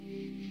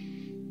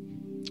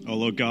Oh,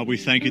 Lord God, we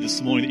thank you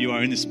this morning that you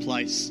are in this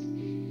place.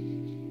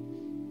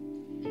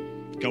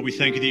 God, we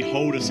thank you that you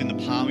hold us in the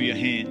palm of your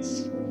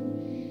hands.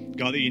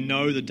 God, that you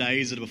know the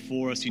days that are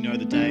before us, you know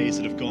the days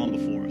that have gone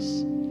before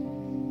us.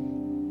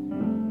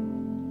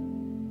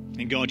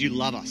 And God, you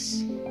love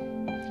us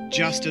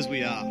just as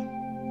we are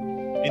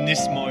in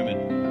this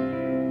moment.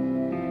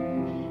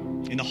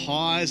 In the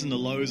highs and the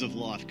lows of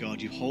life,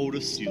 God, you hold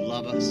us, you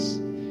love us,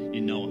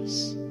 you know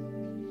us.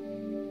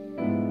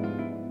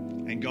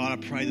 And God, I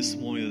pray this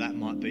morning that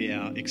might be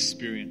our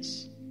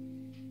experience.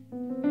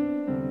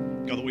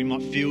 God, that we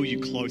might feel you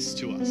close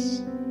to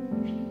us.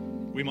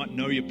 We might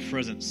know your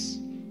presence,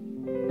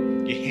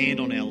 your hand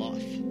on our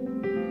life.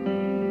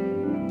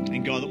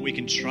 And God, that we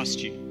can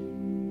trust you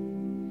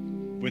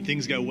when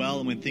things go well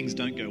and when things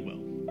don't go well.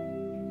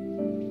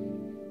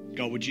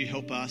 God, would you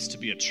help us to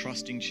be a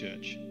trusting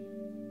church,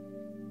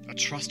 a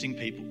trusting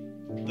people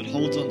that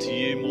holds on to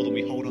you more than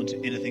we hold on to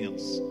anything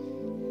else.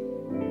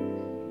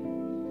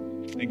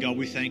 And God,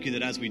 we thank you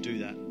that as we do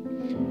that,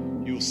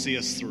 you will see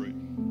us through.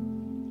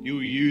 You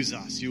will use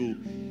us. You will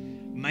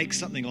make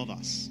something of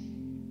us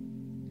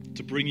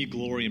to bring you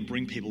glory and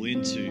bring people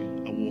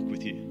into a walk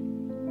with you.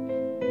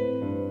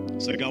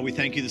 So God, we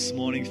thank you this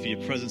morning for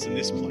your presence in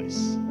this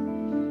place.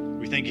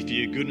 We thank you for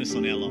your goodness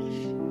on our life.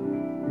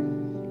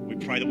 We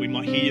pray that we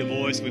might hear your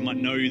voice, we might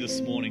know you this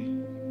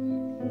morning,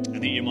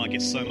 and that you might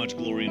get so much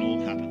glory in all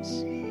that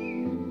happens.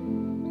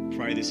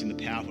 Pray this in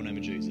the powerful name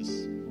of Jesus.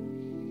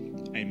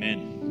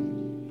 Amen.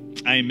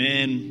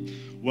 Amen.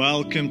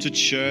 Welcome to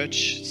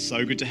church.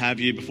 So good to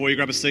have you. Before you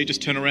grab a seat,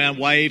 just turn around,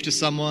 wave to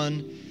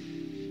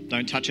someone.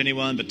 Don't touch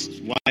anyone, but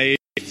wave,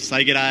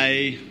 say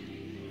g'day.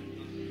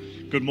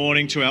 Good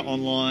morning to our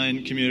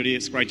online community.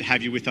 It's great to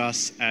have you with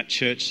us at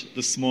church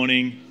this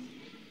morning.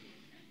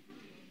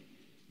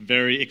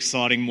 Very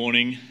exciting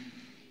morning.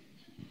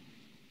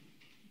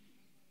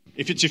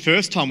 If it's your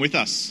first time with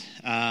us,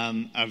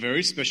 a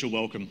very special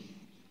welcome.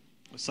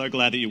 We're so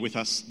glad that you're with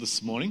us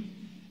this morning.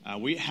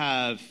 We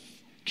have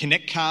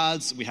Connect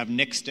cards, we have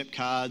Next Step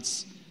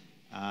cards,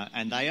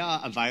 and they are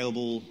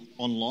available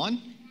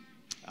online.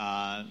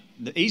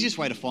 The easiest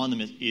way to find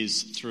them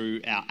is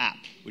through our app,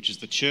 which is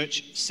the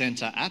Church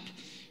Centre app.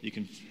 You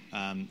can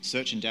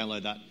search and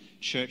download that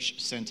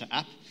Church Centre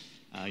app.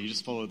 You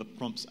just follow the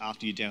prompts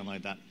after you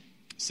download that.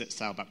 Set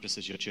Sale Baptist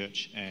as your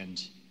church, and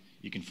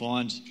you can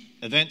find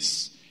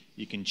events.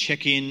 You can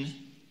check in.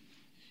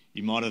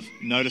 You might have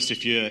noticed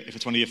if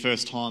it's one of your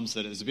first times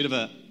that there's a bit of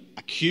a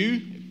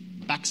queue.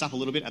 It backs up a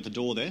little bit at the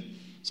door there.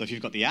 So if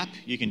you've got the app,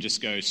 you can just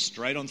go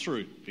straight on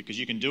through because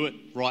you can do it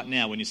right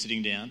now when you're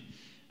sitting down.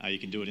 You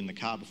can do it in the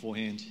car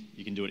beforehand.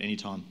 You can do it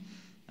anytime,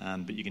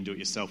 but you can do it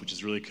yourself, which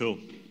is really cool.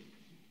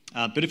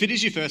 But if it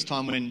is your first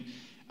time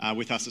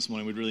with us this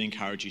morning, we'd really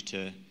encourage you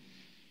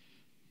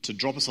to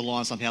drop us a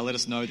line somehow. Let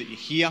us know that you're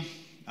here.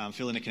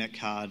 Fill in a Connect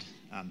card.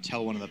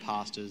 Tell one of the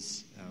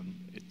pastors.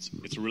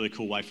 It's a really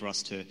cool way for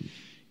us to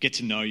get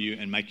to know you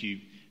and make you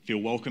feel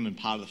welcome and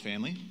part of the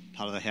family,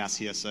 part of the house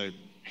here. So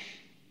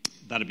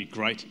that'd be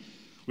great.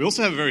 We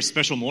also have a very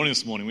special morning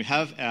this morning. We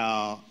have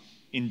our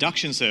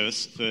induction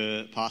service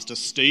for Pastor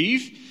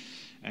Steve.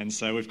 And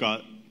so we've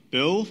got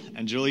Bill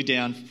and Julie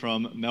down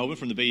from Melbourne,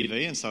 from the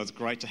BEV. And so it's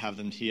great to have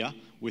them here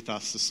with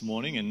us this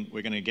morning. And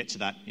we're going to get to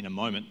that in a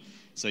moment.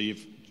 So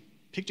you've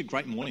picked a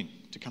great morning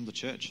to come to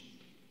church.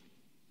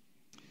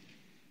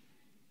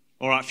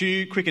 All right, a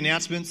few quick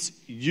announcements.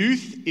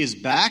 Youth is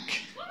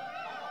back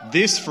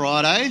this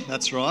Friday,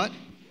 that's right.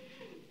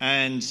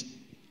 And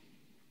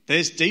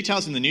there's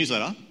details in the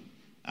newsletter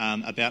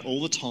about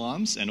all the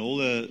times and all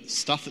the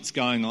stuff that's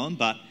going on.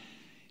 But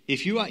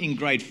if you are in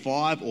grade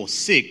 5 or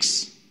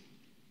 6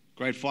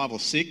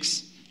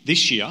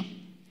 this year,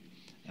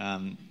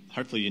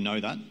 hopefully you know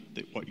that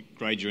what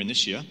grade you're in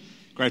this year,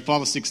 grade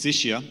 5 or 6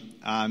 this year,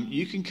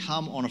 you can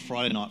come on a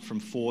Friday night from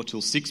 4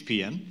 till 6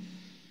 p.m.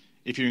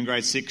 If you're in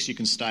grade 6, you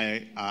can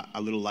stay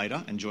a little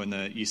later and join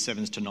the year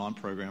 7s to 9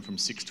 program from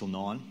 6 till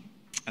 9.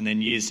 And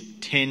then years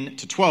 10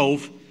 to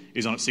 12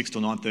 is on at 6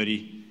 till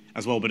 9:30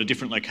 as well, but a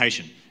different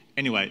location.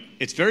 Anyway,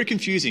 it's very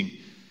confusing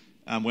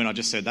when I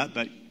just said that,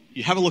 but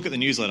you have a look at the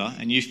newsletter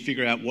and you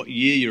figure out what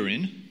year you're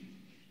in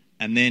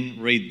and then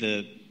read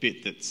the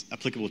bit that's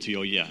applicable to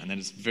your year, and then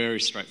it's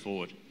very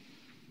straightforward.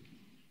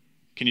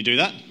 Can you do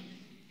that?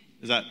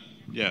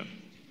 Yeah.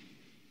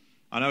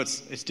 I know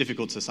it's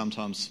difficult to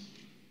sometimes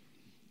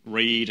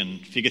read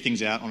and figure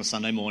things out on a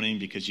Sunday morning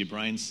because your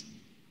brain's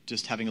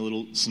just having a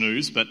little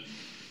snooze, but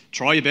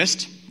try your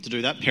best to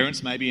do that.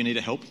 Parents, maybe you need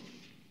a help.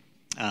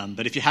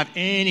 But if you have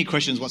any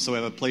questions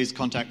whatsoever, please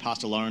contact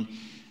Pastor Lauren.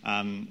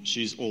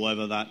 She's all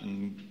over that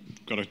and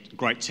got a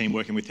great team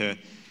working with her,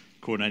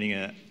 coordinating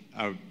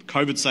a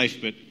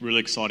COVID-safe but really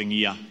exciting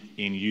year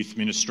in youth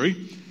ministry.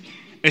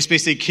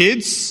 SBC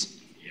Kids.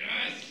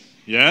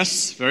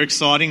 Yes, very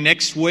exciting.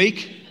 Next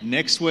week,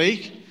 7th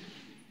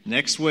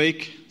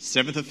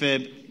of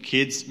Feb,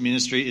 Kids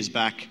Ministry is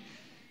back.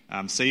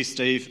 See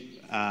Steve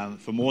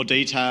for more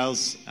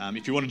details.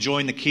 If you want to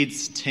join the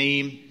kids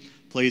team,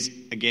 please,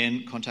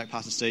 again, contact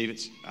Pastor Steve.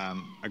 It's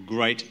a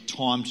great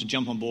time to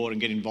jump on board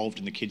and get involved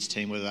in the kids'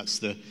 team, whether that's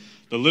the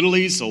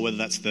littlies or whether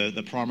that's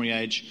the primary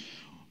age,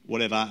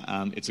 whatever.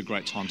 It's a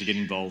great time to get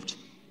involved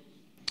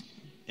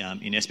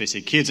in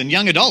SBC Kids. And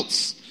young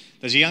adults.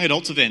 There's a young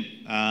adults event,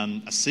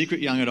 a secret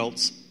young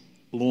adults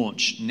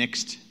launch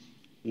next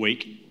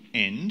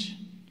weekend.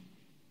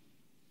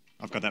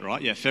 I've got that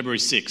right? Yeah, February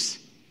 6th.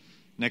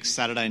 Next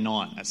Saturday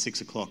night at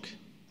 6 o'clock.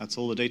 That's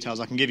all the details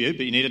I can give you,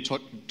 but you need to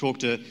talk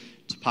to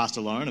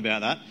Pastor Lauren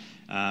about that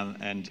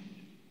and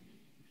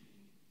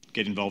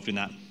get involved in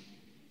that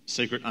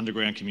secret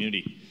underground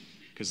community,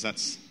 because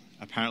that's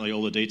apparently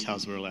all the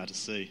details we're allowed to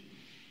see,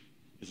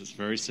 because it's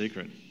very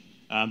secret.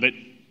 But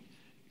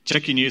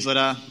check your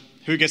newsletter.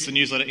 Who gets the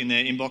newsletter in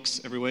their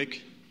inbox every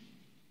week?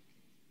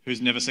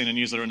 Who's never seen a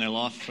newsletter in their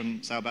life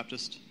from Sale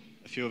Baptist?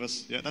 A few of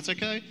us. Yeah, that's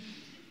okay.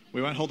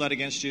 We won't hold that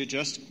against you.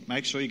 Just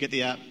make sure you get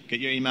the app, get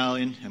your email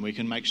in, and we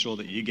can make sure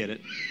that you get it.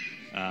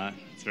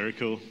 It's very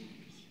cool.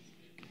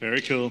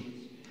 Very cool.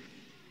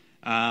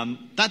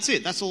 That's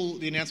it. That's all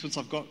the announcements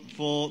I've got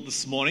for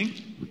this morning.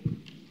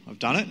 I've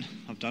done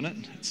it.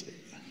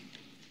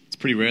 It's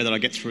pretty rare that I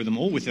get through them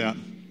all without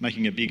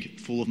making a big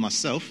fool of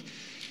myself.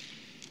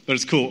 But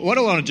it's cool. What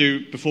I want to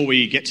do before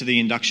we get to the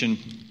induction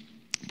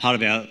part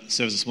of our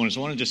service this morning is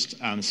I want to just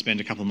spend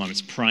a couple of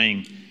moments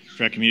praying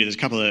for our community. There's a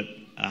couple of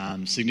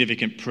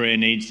significant prayer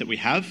needs that we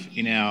have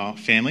in our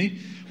family.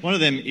 One of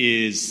them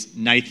is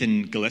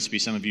Nathan Gillespie.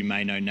 Some of you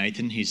may know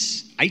Nathan.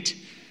 He's 8.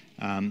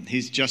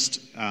 He's just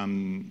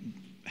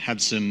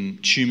had some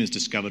tumours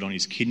discovered on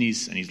his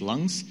kidneys and his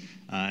lungs,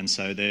 and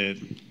so they're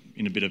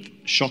in a bit of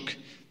shock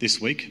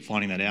this week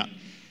finding that out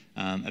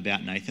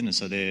about Nathan, and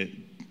so they're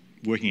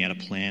working out a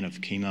plan of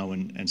chemo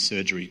and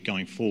surgery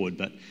going forward.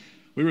 But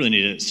we really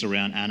need to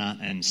surround Anna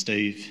and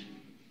Steve,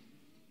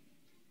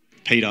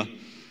 Peter,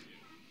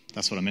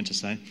 that's what I meant to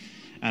say,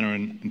 Anna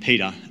and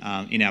Peter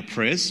in our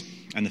prayers,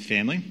 and the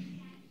family,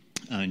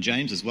 and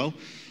James as well,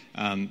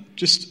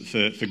 just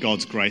for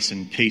God's grace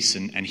and peace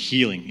and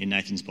healing in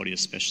Nathan's body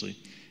especially.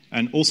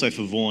 And also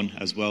for Vaughan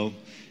as well,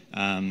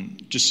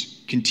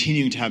 just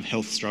continuing to have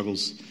health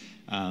struggles,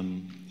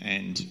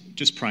 and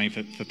just praying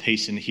for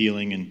peace and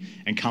healing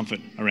and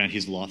comfort around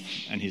his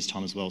life and his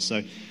time as well.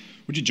 So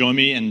would you join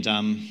me and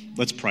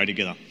let's pray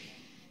together.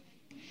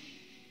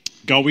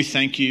 God, we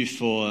thank you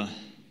for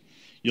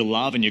your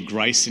love and your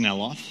grace in our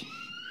life.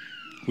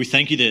 We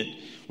thank you that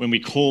when we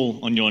call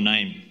on your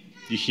name,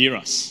 you hear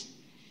us.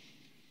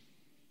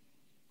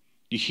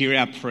 You hear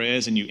our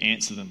prayers and you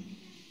answer them.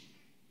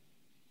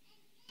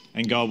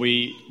 And God,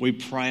 we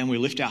pray and we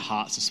lift our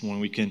hearts this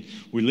morning.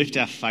 We lift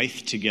our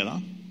faith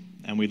together,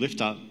 and we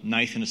lift up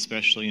Nathan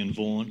especially and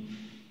Vaughan,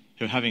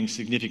 who are having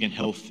significant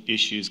health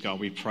issues. God,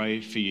 we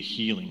pray for your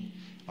healing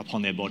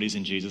upon their bodies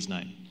in Jesus'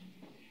 name.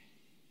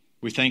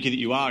 We thank you that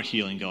you are a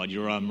healing God.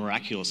 You're a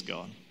miraculous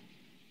God.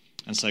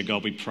 And so,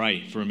 God, we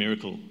pray for a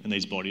miracle in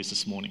these bodies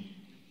this morning.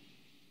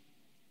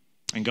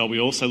 And God, we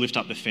also lift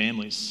up the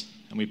families,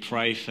 and we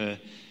pray for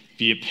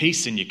your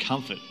peace and your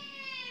comfort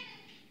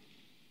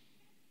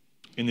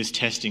in this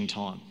testing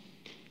time.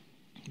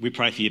 We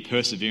pray for your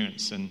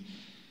perseverance and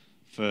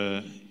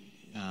for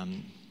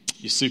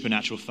your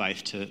supernatural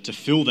faith to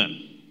fill them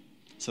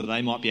so that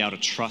they might be able to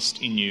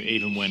trust in you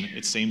even when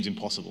it seems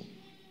impossible.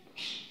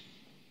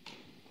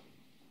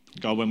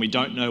 God, when we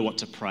don't know what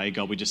to pray,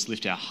 God, we just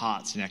lift our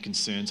hearts and our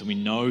concerns, and we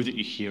know that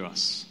you hear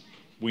us.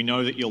 We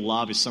know that your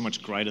love is so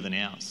much greater than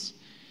ours.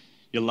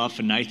 Your love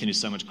for Nathan is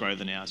so much greater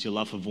than ours. Your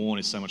love for Vaughan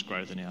is so much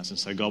greater than ours. And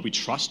so, God, we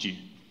trust you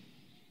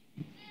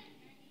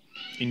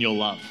in your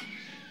love.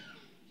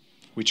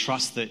 We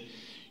trust that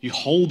you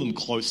hold them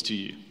close to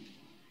you.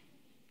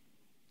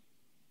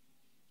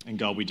 And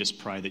God, we just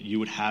pray that you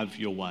would have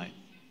your way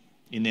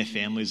in their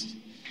families,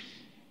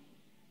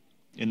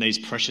 in these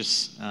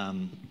precious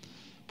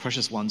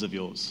ones of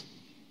yours.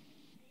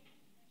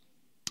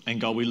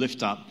 And God, we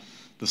lift up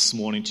this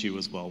morning to you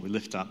as well. We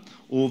lift up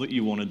all that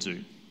you want to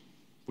do.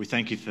 We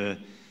thank you for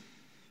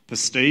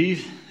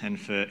Steve and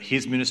for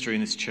his ministry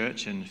in this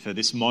church, and for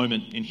this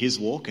moment in his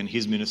walk and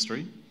his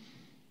ministry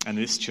and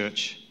this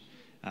church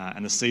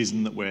and the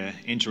season that we're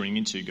entering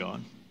into,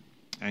 God.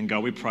 And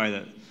God, we pray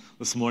that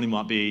this morning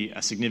might be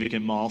a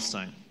significant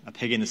milestone, a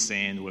peg in the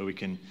sand where we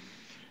can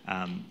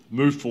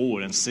move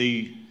forward and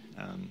see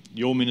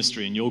your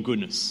ministry and your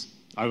goodness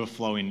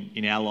overflow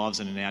in our lives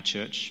and in our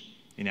church,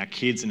 in our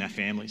kids and our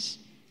families,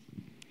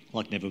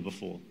 like never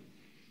before.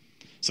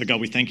 So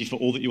God, we thank you for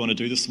all that you want to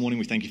do this morning.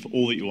 We thank you for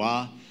all that you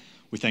are.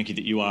 We thank you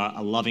that you are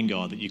a loving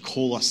God, that you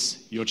call us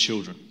your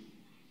children.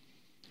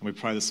 And we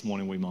pray this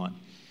morning we might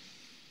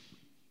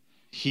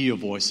hear your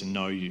voice and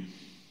know you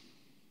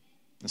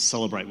and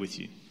celebrate with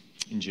you.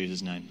 In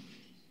Jesus' name,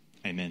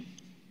 amen.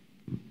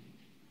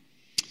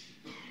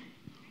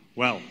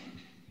 Well,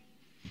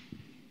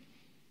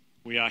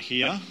 we are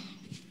here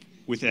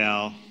with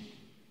our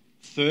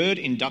third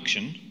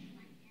induction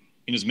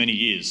in as many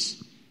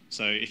years.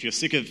 So if you're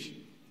sick of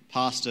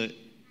pastor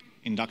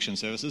induction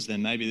services,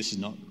 then maybe this is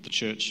not the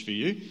church for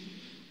you.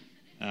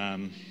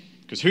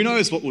 Because who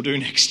knows what we'll do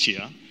next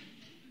year.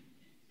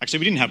 Actually,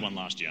 we didn't have one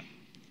last year.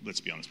 Let's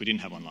be honest, we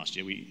didn't have one last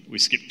year. We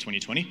skipped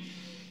 2020.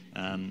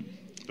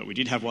 But we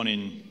did have one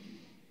in...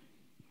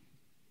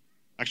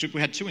 Actually,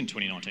 we had 2 in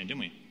 2019, didn't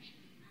we?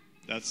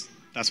 That's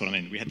what I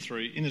mean. We had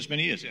 3 in as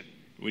many years, yeah.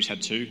 We just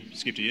had 2,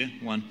 skipped a year,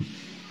 1.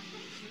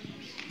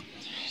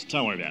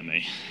 Don't worry about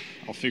me.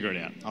 I'll figure it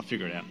out.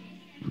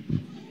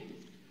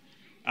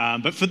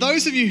 But for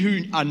those of you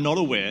who are not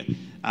aware,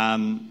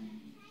 I'm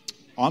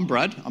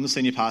Brad. I'm the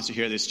senior pastor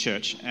here at this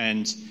church,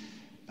 and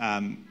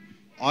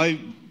I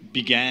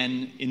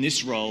began in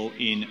this role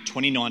in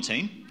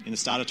 2019, in the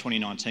start of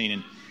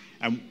 2019,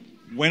 and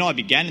when I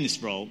began in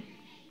this role,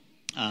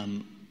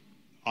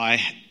 I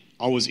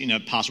was in a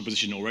pastoral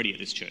position already at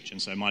this church,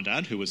 and so my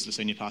dad, who was the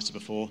senior pastor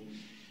before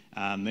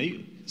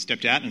me,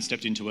 stepped out and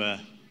stepped into a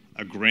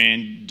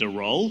grander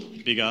role,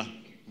 bigger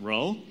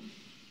role,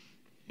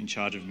 in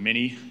charge of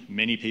many,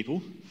 many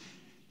people.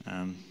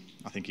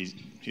 I think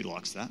he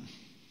likes that.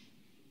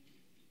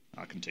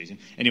 I can tease him.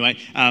 Anyway,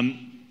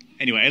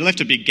 it left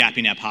a big gap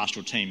in our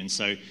pastoral team, and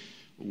so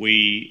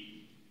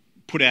we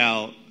put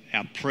our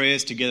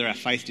prayers together, our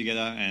faith together,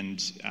 and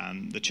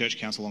the church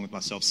council, along with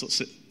myself,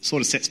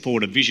 sort of sets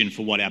forward a vision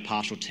for what our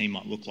pastoral team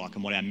might look like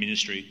and what our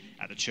ministry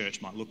at the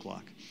church might look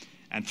like.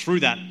 And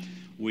through that,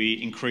 we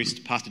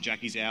increased Pastor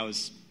Jackie's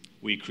hours.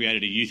 We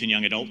created a youth and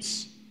young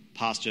adults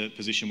pastor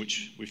position,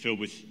 which we filled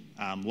with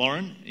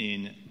Lauren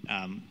in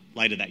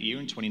later that year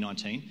in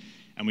 2019.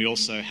 And we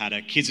also had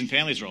a kids and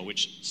families role,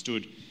 which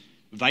stood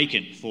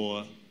vacant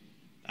for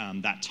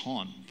that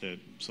time, for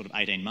sort of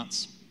 18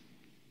 months.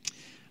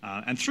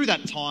 And through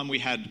that time, we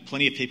had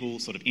plenty of people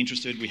sort of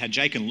interested. We had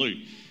Jake and Lou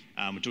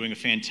doing a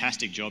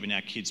fantastic job in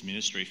our kids'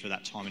 ministry for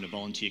that time in a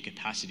volunteer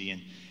capacity.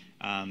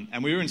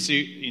 And we were in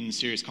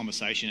serious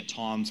conversation at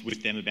times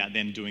with them about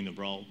them doing the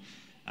role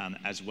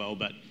as well.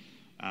 But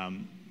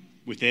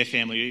with their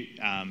family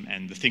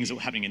and the things that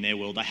were happening in their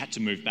world, they had to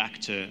move back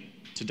to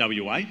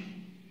WA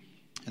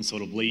and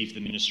sort of leave the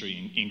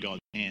ministry in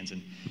God's hands.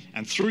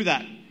 And through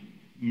that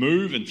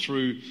move and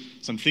through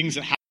some things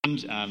that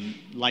happened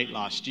late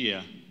last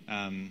year,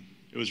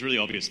 it was really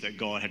obvious that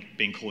God had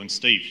been calling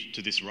Steve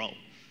to this role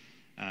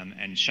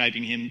and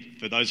shaping him.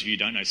 For those of you who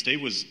don't know,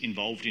 Steve was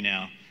involved in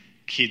our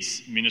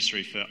kids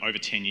ministry for over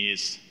 10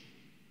 years.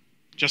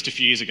 Just a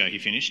few years ago, he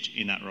finished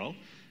in that role.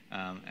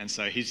 And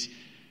so he's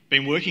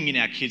been working in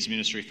our kids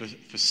ministry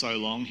for so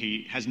long.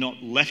 He has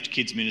not left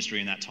kids ministry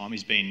in that time.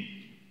 He's been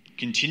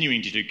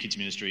continuing to do kids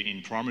ministry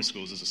in primary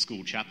schools as a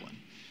school chaplain.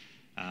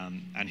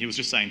 And he was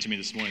just saying to me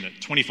this morning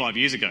that 25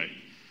 years ago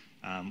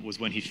was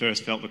when he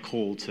first felt the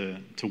call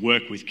to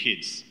work with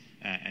kids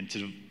and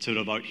to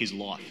devote his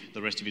life,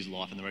 the rest of his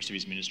life and the rest of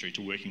his ministry,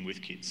 to working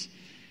with kids.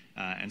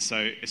 And so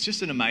it's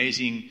just an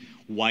amazing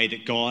way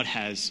that God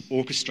has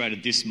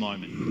orchestrated this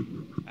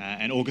moment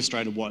and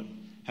orchestrated what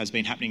has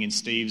been happening in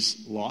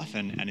Steve's life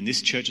and in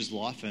this church's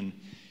life. And,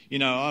 you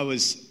know, I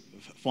always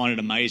find it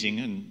amazing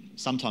and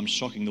sometimes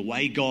shocking the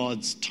way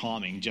God's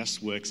timing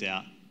just works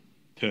out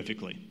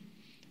perfectly.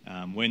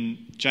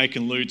 When Jake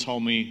and Lou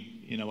told me,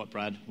 you know what,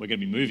 Brad, we're going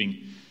to be moving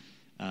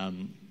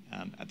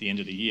at the end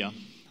of the year,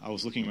 I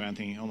was looking around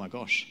thinking, oh my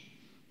gosh,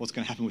 what's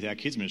going to happen with our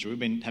kids ministry? We've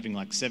been having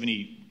like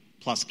 70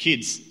 plus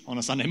kids on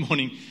a Sunday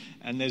morning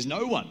and there's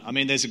no one. I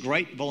mean, there's a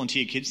great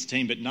volunteer kids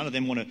team, but none of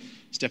them want to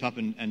step up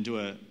and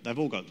do they've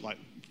all got like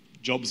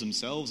jobs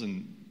themselves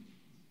and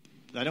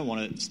they don't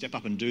want to step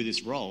up and do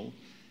this role.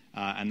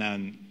 And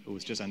then it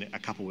was just a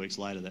couple of weeks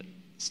later that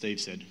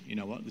Steve said, you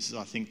know what,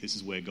 I think this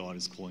is where God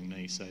is calling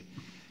me. So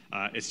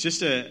it's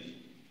just a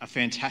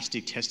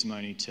fantastic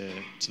testimony to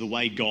the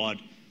way God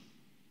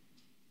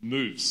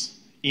moves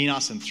in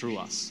us and through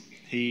us.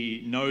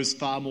 He knows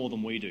far more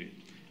than we do.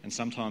 And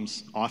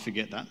sometimes I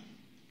forget that.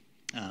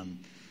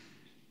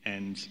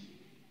 And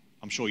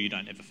I'm sure you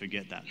don't ever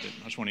forget that. But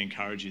I just want to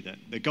encourage you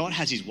that God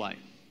has his way.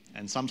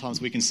 And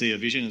sometimes we can see a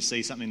vision and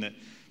see something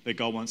that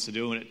God wants to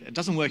do. And it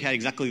doesn't work out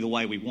exactly the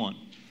way we want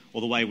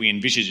or the way we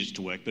envisage it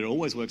to work. But it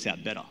always works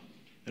out better.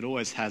 It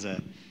always has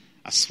a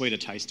sweeter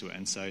taste to it.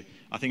 And so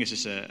I think it's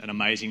just an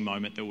amazing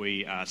moment that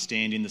we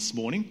stand in this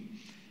morning.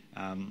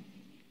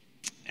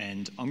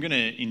 And I'm going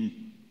to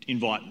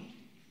invite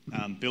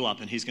Bill up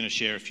and he's going to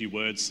share a few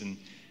words and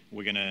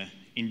we're going to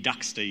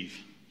induct Steve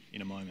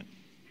in a moment.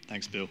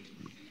 Thanks, Bill.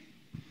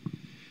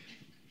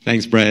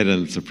 Thanks, Brad,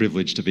 and it's a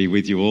privilege to be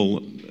with you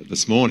all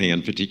this morning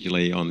and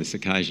particularly on this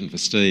occasion for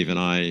Steve. And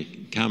I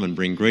come and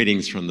bring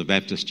greetings from the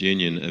Baptist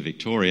Union of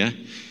Victoria.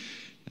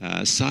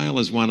 Sale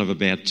is one of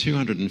about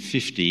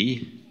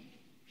 250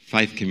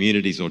 faith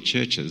communities or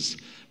churches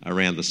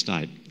around the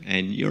state.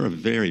 And you're a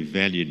very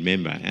valued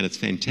member and it's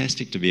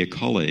fantastic to be a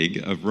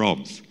colleague of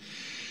Rob's.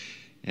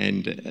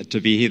 And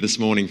to be here this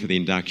morning for the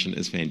induction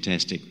is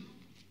fantastic.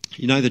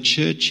 You know, the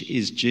church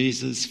is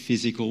Jesus'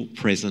 physical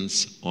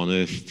presence on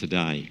earth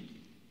today.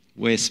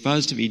 We're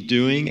supposed to be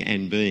doing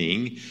and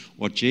being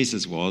what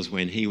Jesus was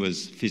when he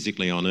was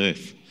physically on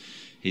earth.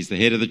 He's the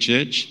head of the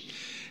church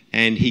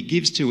and he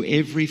gives to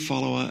every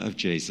follower of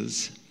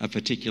Jesus a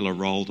particular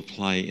role to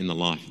play in the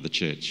life of the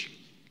church.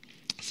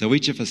 So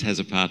each of us has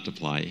a part to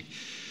play.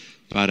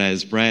 But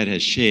as Brad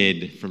has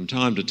shared, from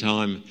time to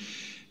time,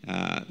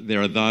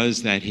 there are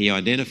those that he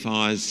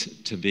identifies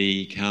to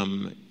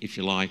become, if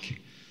you like,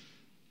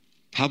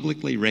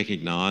 publicly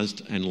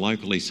recognised and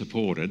locally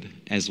supported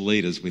as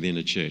leaders within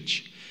a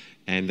church.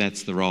 And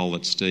that's the role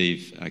that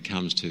Steve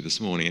comes to this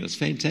morning. And it's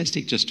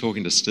fantastic just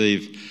talking to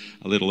Steve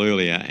a little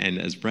earlier, and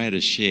as Brad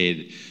has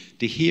shared,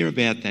 to hear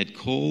about that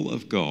call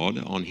of God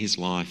on his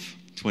life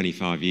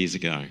 25 years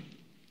ago.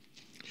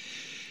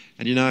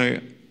 And you know,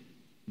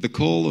 the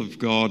call of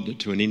God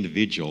to an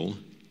individual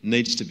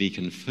needs to be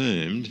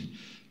confirmed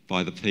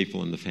by the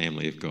people in the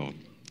family of God.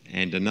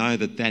 And to know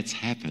that that's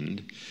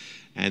happened,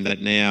 and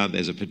that now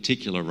there's a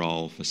particular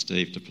role for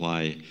Steve to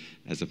play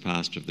as a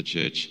pastor of the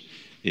church,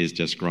 is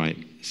just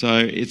great. So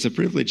it's a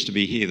privilege to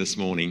be here this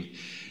morning,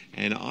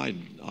 and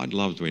I'd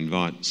love to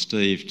invite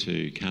Steve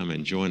to come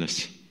and join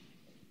us.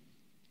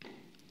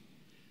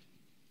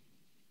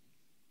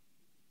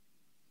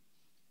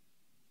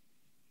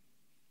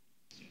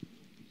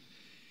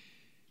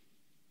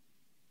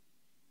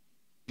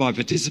 By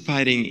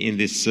participating in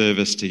this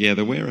service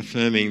together, we're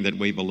affirming that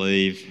we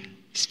believe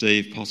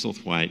Steve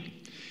Postlethwaite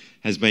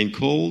has been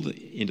called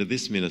into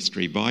this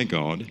ministry by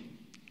God,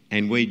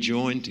 and we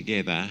join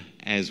together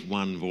as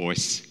one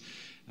voice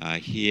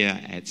here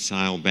at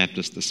Sale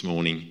Baptist this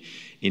morning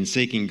in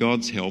seeking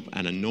God's help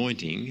and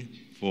anointing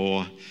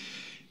for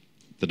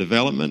the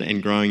development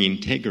and growing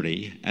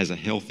integrity as a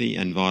healthy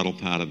and vital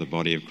part of the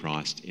body of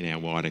Christ in our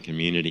wider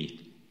community.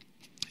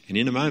 And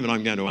in a moment,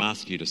 I'm going to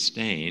ask you to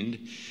stand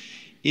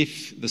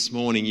if this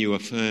morning you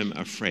affirm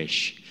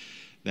afresh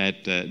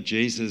that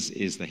Jesus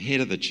is the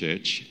head of the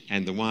church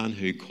and the one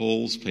who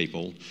calls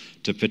people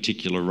to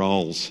particular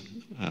roles.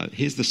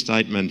 Here's the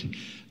statement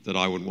that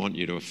I would want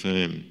you to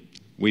affirm.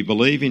 We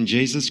believe in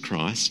Jesus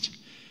Christ,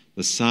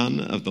 the Son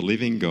of the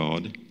living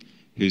God,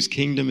 whose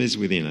kingdom is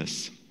within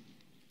us,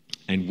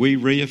 and we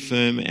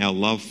reaffirm our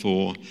love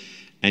for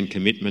and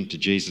commitment to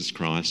Jesus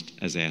Christ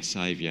as our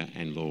Saviour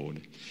and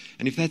Lord.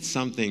 And if that's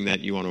something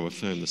that you want to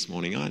affirm this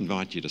morning, I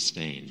invite you to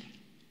stand.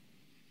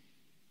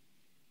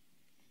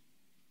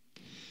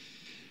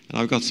 And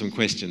I've got some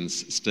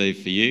questions,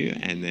 Steve, for you,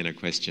 and then a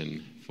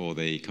question for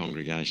the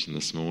congregation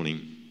this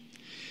morning.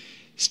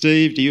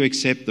 Steve, do you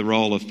accept the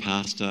role of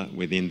pastor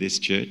within this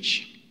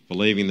church,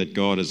 believing that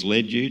God has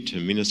led you to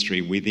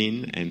ministry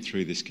within and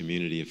through this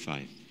community of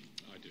faith?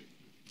 I do.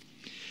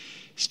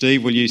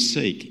 Steve, will you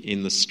seek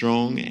in the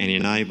strong and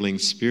enabling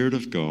Spirit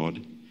of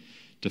God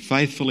to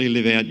faithfully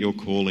live out your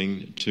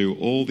calling to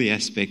all the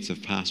aspects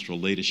of pastoral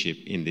leadership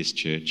in this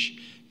church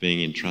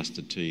being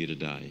entrusted to you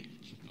today?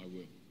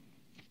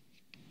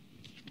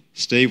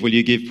 Steve, will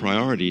you give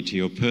priority to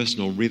your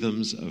personal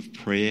rhythms of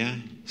prayer,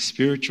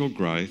 spiritual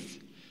growth,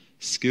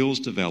 skills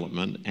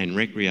development and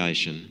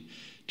recreation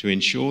to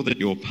ensure that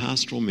your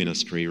pastoral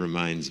ministry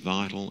remains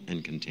vital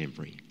and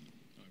contemporary?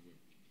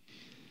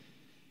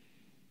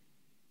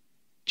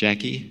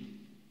 Jackie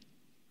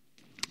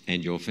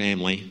and your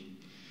family,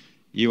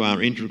 you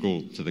are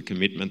integral to the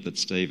commitment that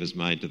Steve has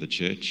made to the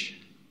church.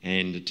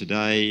 And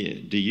today,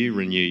 do you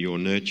renew your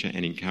nurture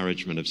and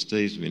encouragement of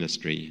Steve's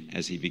ministry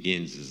as he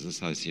begins as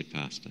Associate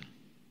Pastor?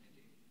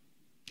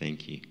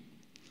 Thank you.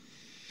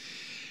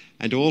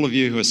 And to all of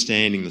you who are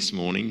standing this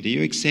morning, do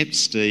you accept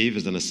Steve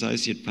as an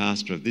Associate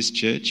Pastor of this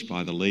church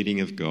by the leading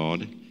of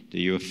God? Do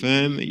you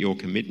affirm your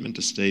commitment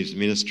to Steve's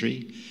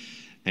ministry?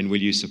 And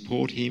will you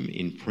support him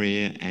in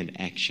prayer and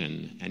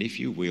action? And if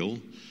you will,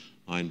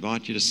 I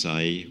invite you to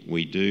say,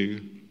 we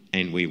do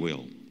and we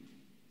will.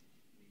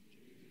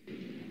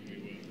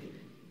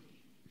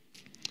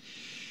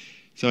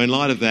 So in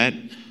light of that,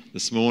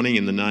 this morning,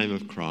 in the name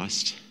of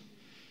Christ,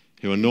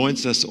 who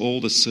anoints us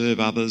all to serve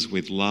others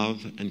with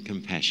love and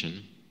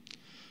compassion,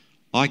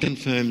 I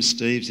confirm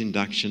Steve's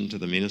induction to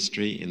the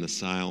ministry in the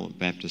Sale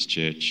Baptist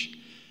Church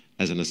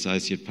as an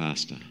Associate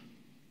Pastor.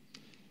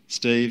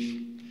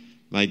 Steve,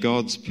 may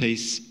God's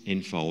peace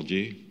enfold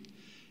you,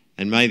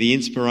 and may the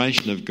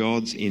inspiration of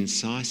God's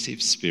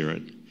incisive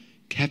Spirit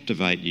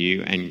captivate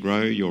you and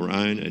grow your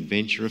own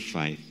adventure of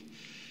faith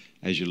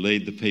as you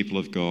lead the people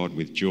of God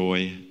with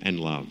joy and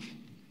love.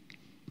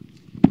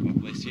 God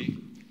bless you,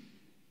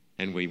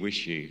 and we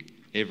wish you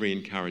every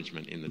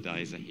encouragement in the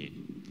days ahead.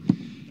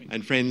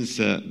 And friends,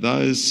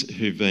 those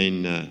who've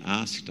been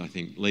asked, I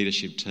think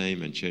leadership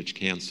team and church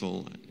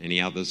council,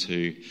 any others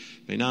who've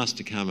been asked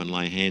to come and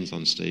lay hands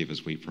on Steve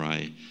as we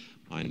pray,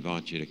 I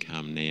invite you to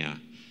come now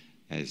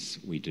as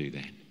we do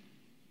that.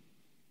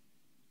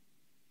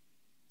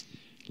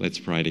 Let's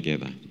pray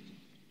together.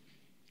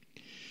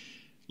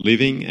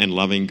 Living and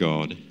loving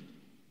God,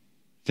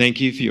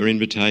 thank you for your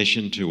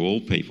invitation to all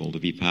people to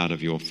be part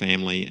of your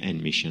family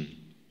and mission.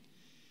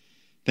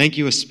 Thank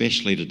you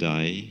especially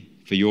today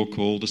for your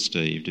call to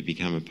Steve to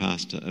become a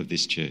pastor of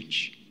this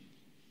church.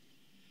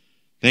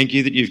 Thank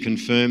you that you've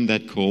confirmed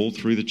that call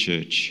through the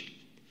church.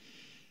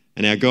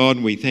 And our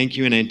God, we thank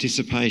you in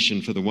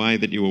anticipation for the way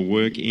that you will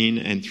work in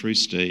and through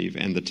Steve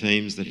and the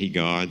teams that he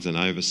guides and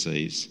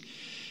oversees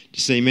to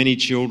see many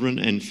children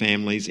and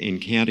families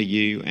encounter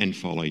you and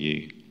follow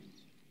you.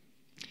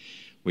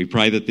 We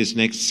pray that this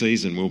next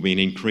season will be an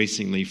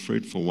increasingly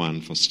fruitful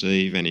one for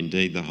Steve and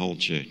indeed the whole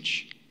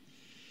church.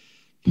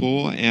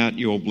 Pour out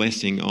your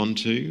blessing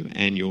onto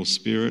and your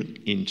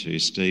Spirit into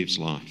Steve's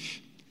life.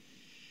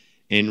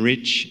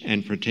 Enrich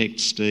and protect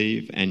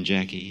Steve and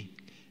Jackie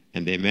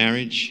and their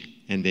marriage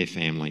and their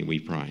family, we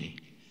pray.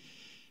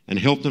 And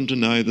help them to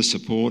know the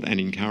support and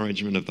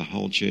encouragement of the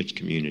whole church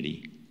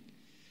community.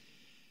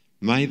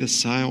 May the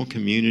Sale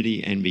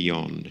community and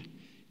beyond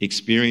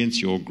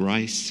experience your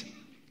grace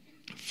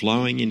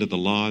flowing into the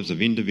lives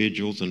of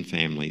individuals and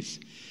families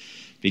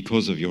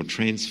because of your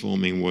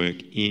transforming work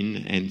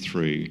in and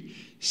through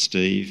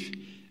Steve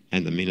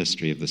and the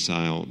ministry of the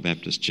Sale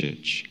Baptist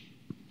Church.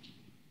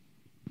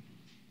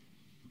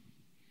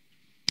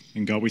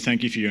 And God, we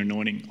thank you for your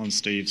anointing on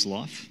Steve's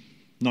life,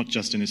 not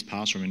just in this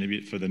pastoral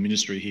interview, for the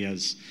ministry he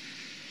has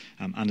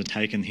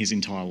undertaken his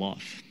entire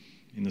life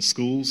in the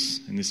schools,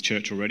 in this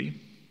church already.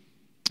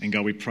 And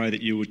God, we pray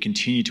that you would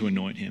continue to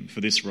anoint him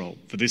for this role,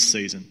 for this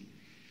season,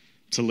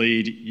 to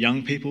lead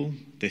young people,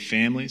 their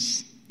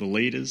families, the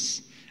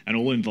leaders, and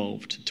all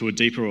involved to a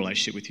deeper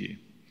relationship with you.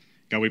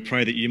 God, we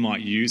pray that you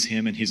might use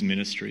him and his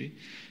ministry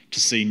to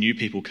see new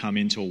people come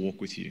into a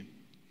walk with you.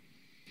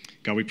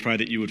 God, we pray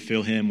that you would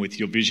fill him with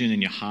your vision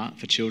and your heart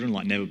for children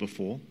like never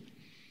before,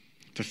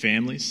 for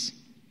families.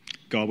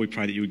 God, we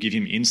pray that you would give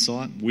him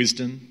insight,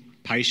 wisdom,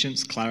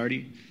 patience,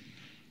 clarity,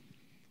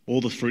 all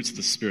the fruits of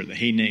the Spirit that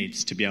he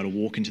needs to be able to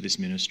walk into this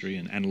ministry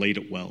and lead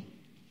it well.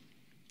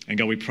 And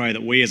God, we pray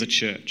that we as a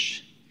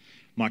church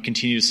might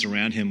continue to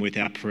surround him with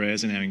our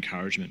prayers and our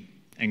encouragement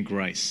and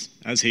grace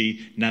as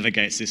he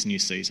navigates this new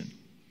season.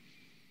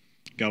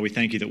 God, we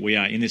thank you that we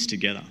are in this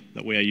together,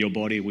 that we are your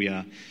body, we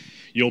are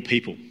your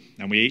people,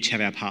 and we each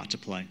have our part to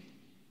play.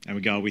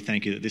 And God, we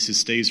thank you that this is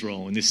Steve's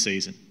role in this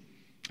season.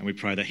 And we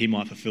pray that he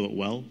might fulfill it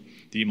well,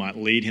 that you might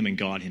lead him and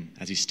guide him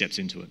as he steps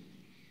into it.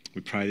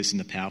 We pray this in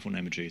the powerful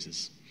name of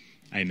Jesus.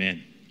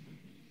 Amen.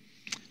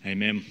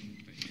 Amen.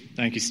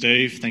 Thank you,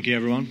 Steve. Thank you,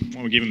 everyone. I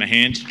want to give him a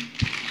hand.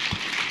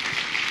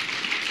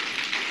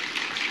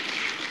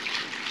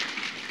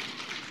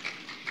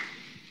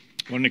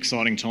 What an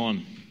exciting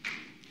time.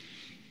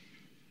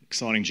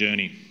 Exciting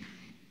journey.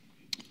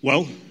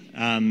 Well,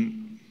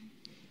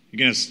 you're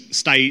going to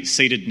stay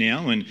seated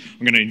now, and I'm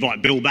going to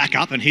invite Bill back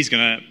up, and he's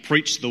going to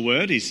preach the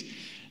word. He's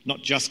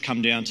not just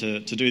come down to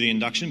do the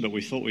induction, but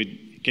we thought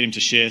we'd get him to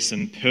share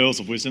some pearls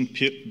of wisdom.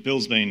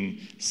 Bill's been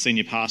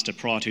senior pastor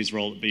prior to his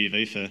role at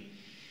BUV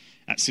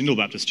at Sindel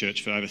Baptist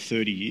Church for over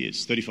 30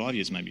 years, 35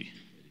 years maybe,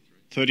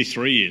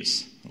 33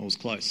 years. I was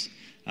close.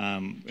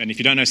 And if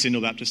you don't know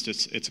Sindel Baptist,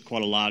 it's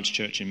quite a large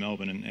church in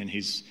Melbourne, and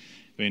he's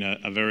been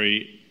a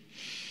very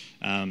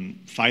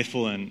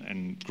faithful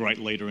and great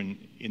leader in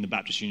the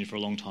Baptist Union for a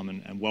long time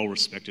and well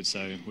respected.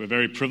 So we're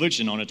very privileged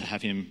and honoured to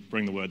have him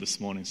bring the word this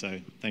morning. So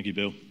thank you,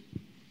 Bill.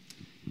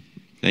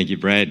 Thank you,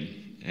 Brad.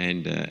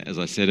 And as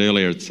I said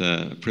earlier, it's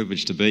a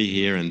privilege to be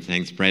here, and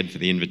thanks, Brad, for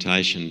the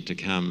invitation to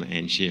come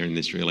and share in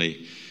this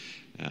really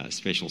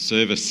special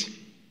service.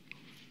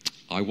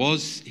 I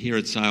was here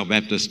at Sale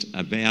Baptist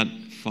about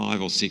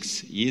 5 or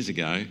 6 years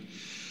ago,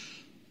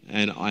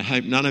 and I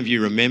hope none of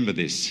you remember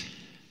this,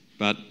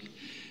 but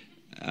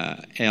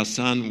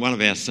one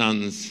of our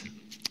sons,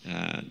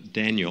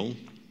 Daniel,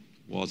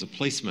 was a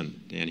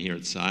policeman down here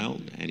at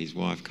Sale, and his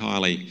wife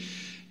Kylie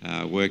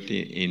worked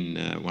in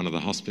one of the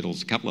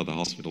hospitals, a couple of the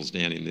hospitals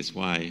down in this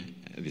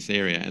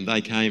area, and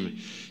they came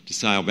to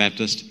Sale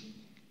Baptist,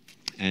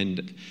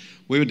 and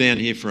we were down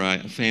here for a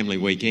family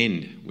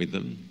weekend with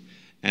them,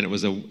 and it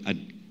was a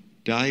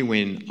day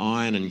when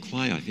Iron and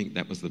Clay, I think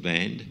that was the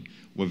band,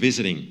 were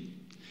visiting.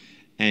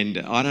 And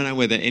I don't know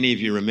whether any of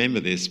you remember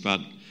this, but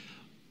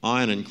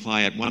Iron and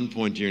Clay at one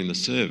point during the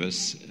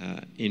service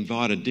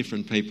invited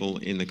different people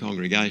in the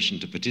congregation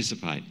to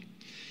participate.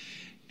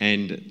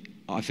 And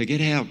I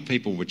forget how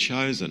people were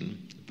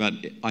chosen, but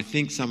I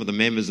think some of the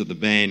members of the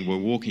band were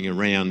walking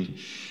around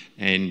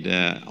and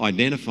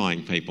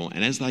identifying people.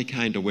 And as they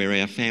came to where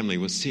our family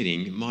was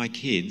sitting, my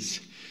kids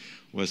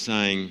were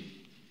saying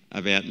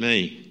about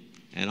me.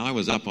 And I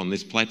was up on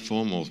this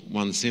platform, or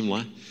one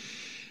similar,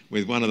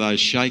 with one of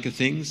those shaker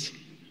things.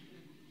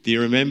 Do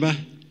you remember?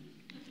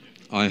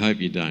 I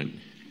hope you don't.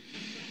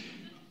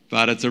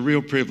 But it's a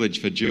real privilege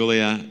for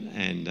Julia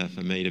and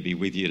for me to be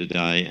with you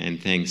today,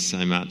 and thanks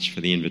so much for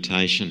the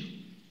invitation.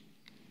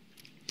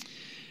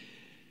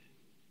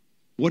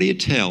 What do you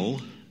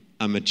tell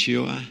a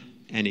mature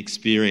and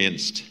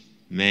experienced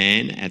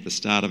man at the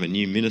start of a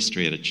new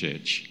ministry at a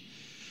church?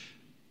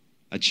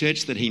 A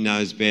church that he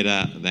knows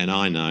better than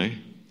I know.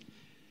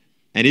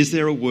 And is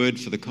there a word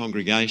for the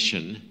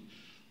congregation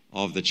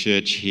of the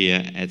church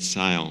here at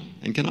Sale?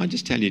 And can I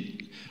just tell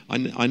you,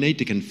 I need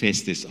to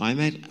confess this. I'm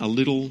a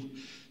little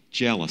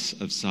jealous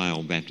of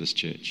Sale Baptist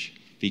Church,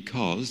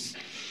 because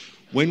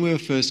when we were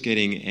first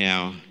getting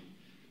our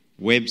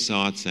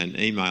websites and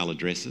email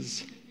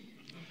addresses,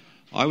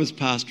 I was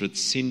pastor at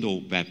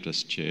Sindel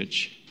Baptist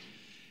Church,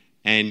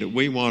 and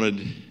we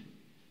wanted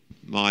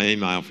my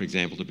email, for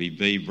example, to be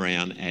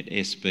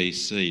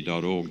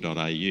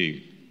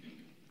bbrown@sbc.org.au.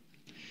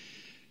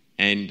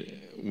 And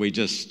we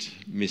just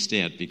missed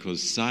out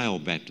because Sale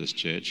Baptist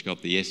Church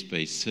got the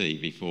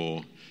SBC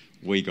before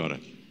we got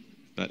it.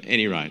 But at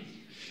any rate,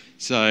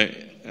 so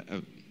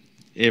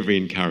every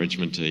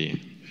encouragement to you.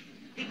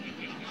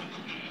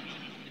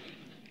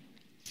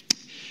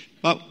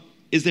 But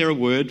is there a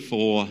word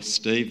for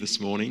Steve this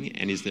morning,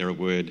 and is there a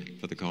word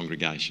for the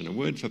congregation? A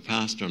word for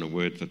pastor and a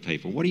word for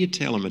people. What do you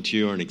tell a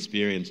mature and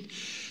experienced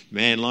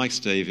man like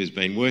Steve who's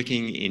been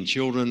working in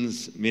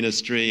children's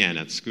ministry and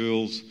at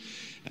schools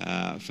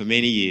for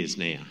many years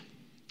now?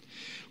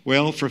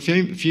 Well, for a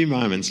few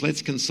moments,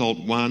 let's consult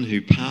one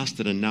who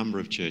pastored a number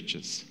of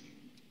churches.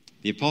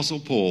 The Apostle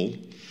Paul,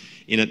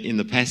 in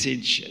the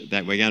passage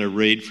that we're going to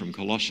read from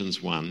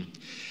Colossians 1,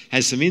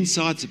 has some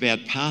insights about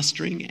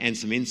pastoring and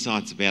some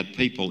insights about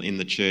people in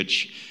the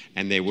church,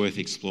 and they're worth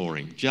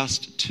exploring.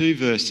 Just 2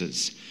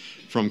 verses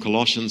from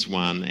Colossians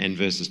 1 and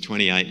verses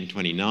 28 and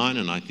 29,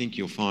 and I think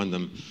you'll find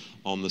them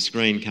on the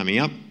screen coming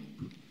up.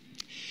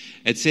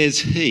 It says,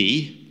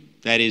 "He,"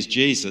 that is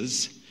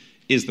Jesus,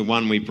 "is the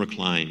one we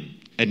proclaim,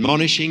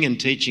 admonishing and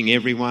teaching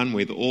everyone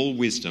with all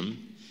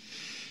wisdom,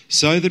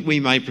 so that we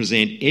may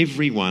present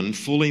everyone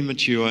fully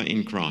mature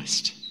in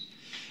Christ.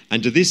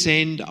 And to this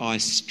end I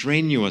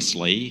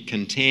strenuously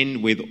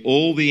contend with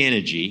all the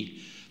energy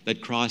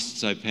that Christ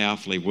so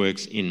powerfully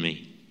works in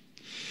me."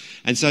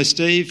 And so,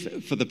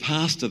 Steve, for the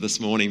pastor this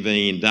morning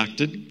being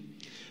inducted,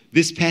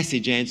 this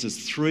passage answers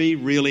 3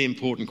 really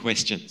important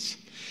questions.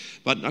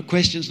 But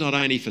questions not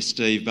only for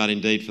Steve, but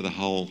indeed for the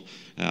whole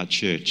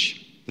church.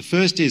 The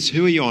first is,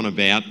 who are you on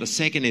about? The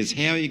second is,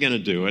 how are you going to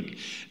do it?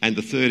 And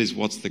the third is,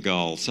 what's the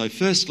goal? So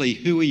firstly,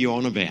 who are you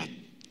on about?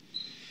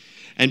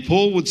 And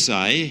Paul would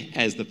say,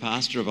 as the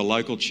pastor of a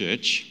local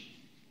church,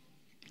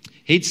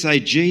 he'd say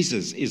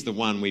Jesus is the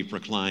one we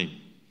proclaim.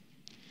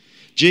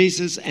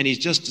 Jesus, and he's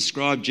just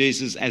described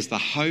Jesus as the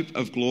hope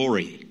of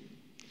glory,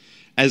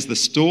 as the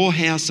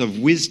storehouse of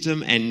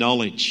wisdom and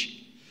knowledge,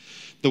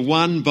 the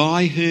one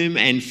by whom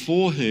and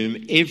for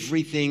whom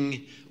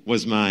everything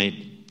was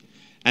made.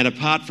 And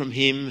apart from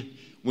him,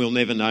 we'll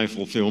never know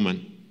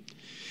fulfilment.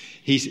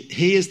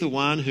 He is the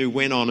one who,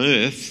 when on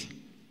earth,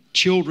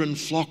 children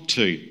flocked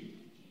to.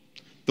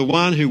 The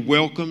one who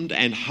welcomed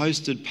and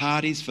hosted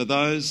parties for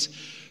those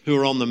who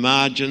are on the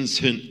margins,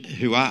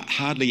 who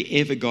hardly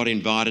ever got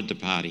invited to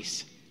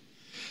parties.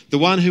 The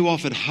one who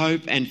offered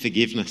hope and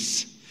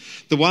forgiveness.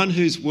 The one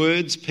whose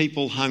words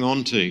people hung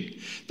on to.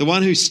 The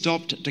one who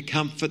stopped to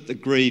comfort the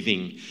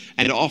grieving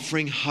and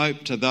offering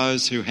hope to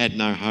those who had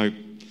no hope.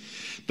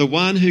 The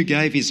one who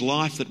gave his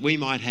life that we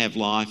might have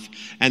life,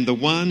 and the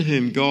one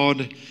whom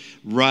God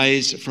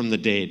raised from the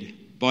dead.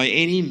 By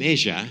any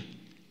measure,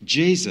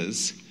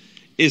 Jesus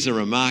is a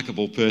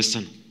remarkable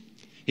person.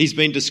 He's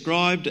been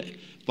described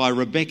by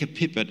Rebecca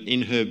Pippert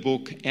in her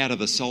book Out of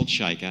the Salt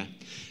Shaker.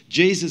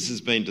 Jesus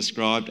has been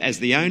described as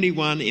the only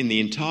one in the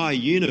entire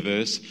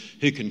universe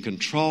who can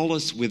control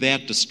us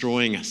without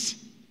destroying us.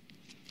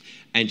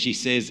 And she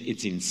says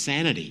it's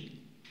insanity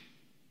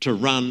to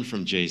run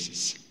from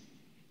Jesus.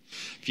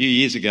 A few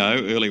years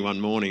ago, early one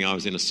morning, I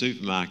was in a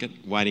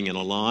supermarket waiting in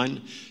a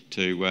line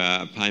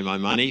to pay my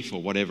money for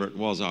whatever it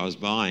was I was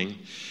buying.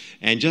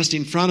 And just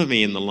in front of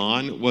me in the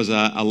line was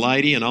a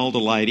lady, an older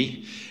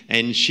lady,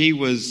 and she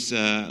was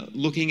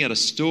looking at a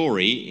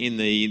story in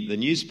the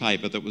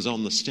newspaper that was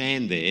on the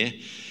stand there.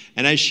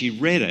 And as she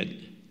read it,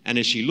 and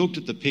as she looked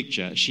at the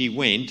picture, she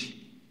went,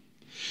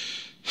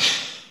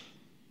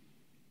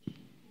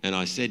 and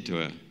I said to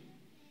her,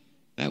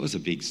 "That was a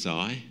big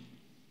sigh."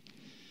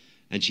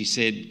 And she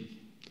said,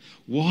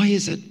 "Why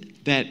is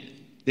it that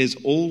there's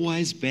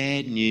always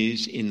bad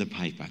news in the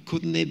paper?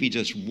 Couldn't there be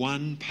just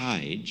one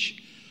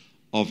page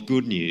of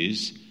good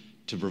news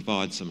to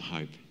provide some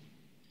hope?"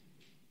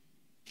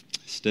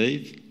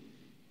 Steve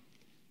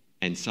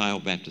and Sale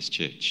Baptist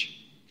Church,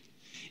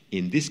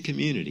 in this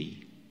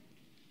community,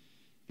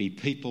 be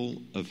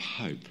people of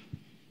hope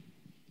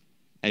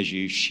as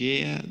you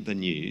share the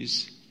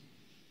news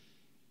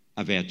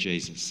about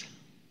Jesus.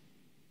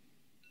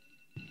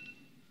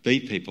 Be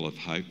people of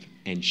hope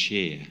and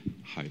share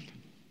hope.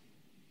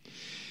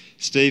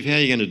 Steve, how are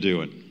you going to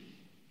do it?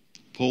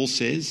 Paul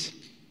says,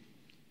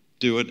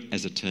 do it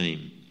as a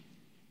team,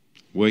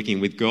 working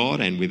with God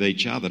and with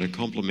each other to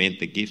complement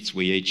the gifts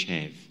we each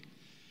have.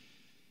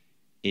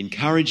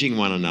 Encouraging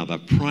one another,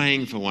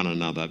 praying for one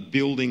another,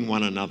 building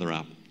one another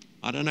up.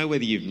 I don't know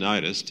whether you've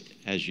noticed,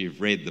 as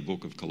you've read the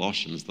book of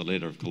Colossians, the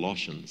letter of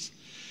Colossians,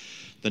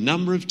 the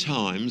number of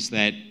times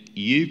that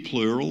you,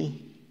 plural,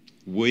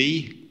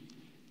 we,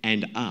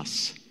 and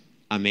us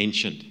are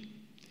mentioned.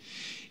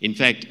 In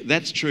fact,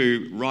 that's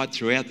true right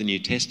throughout the New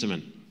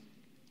Testament.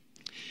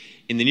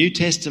 In the New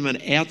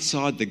Testament,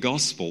 outside the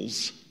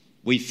Gospels,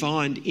 we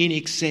find in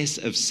excess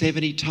of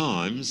 70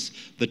 times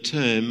the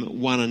term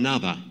one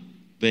another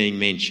being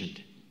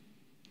mentioned.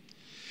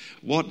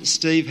 What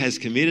Steve has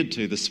committed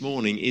to this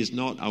morning is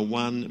not a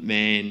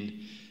one-man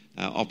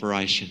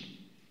operation.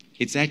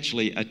 It's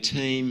actually a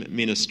team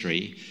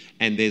ministry,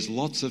 and there's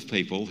lots of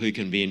people who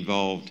can be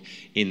involved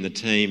in the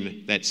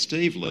teams that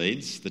Steve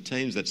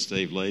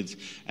leads,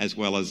 as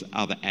well as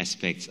other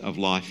aspects of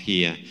life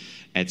here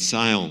at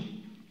Sale.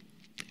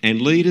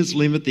 And leaders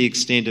limit the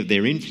extent of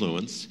their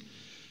influence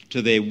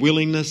to their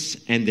willingness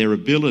and their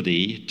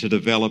ability to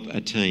develop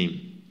a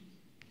team.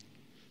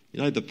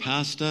 You know, the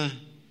pastor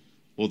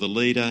or the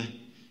leader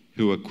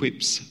who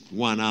equips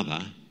one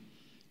other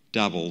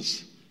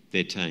doubles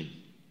their team.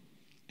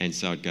 And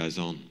so it goes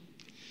on.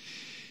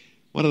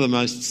 One of the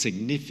most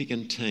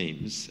significant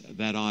teams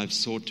that I've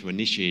sought to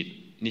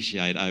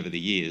initiate over the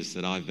years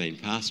that I've been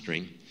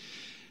pastoring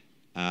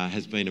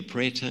has been a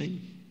prayer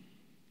team.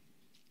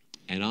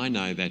 And I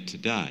know that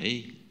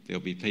today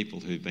there'll be people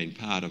who've been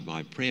part of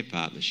my prayer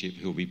partnership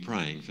who'll be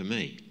praying for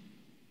me.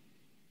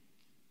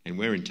 And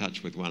we're in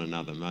touch with one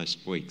another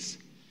most weeks.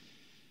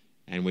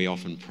 And we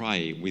often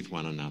pray with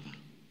one another.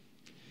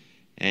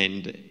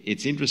 And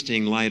it's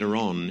interesting later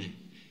on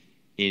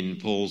in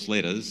Paul's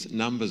letters,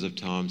 numbers of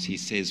times he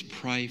says,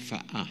 pray for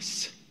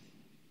us.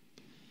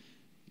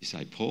 You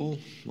say, Paul,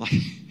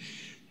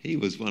 he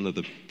was one of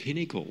the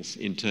pinnacles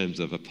in terms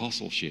of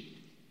apostleship.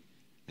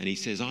 And he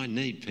says, I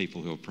need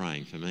people who are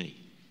praying for me.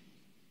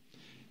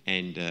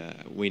 And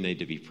we need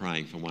to be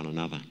praying for one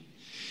another.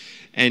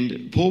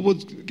 And Paul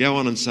would go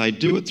on and say,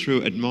 do it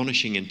through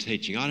admonishing and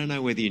teaching. I don't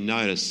know whether you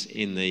notice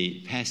in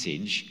the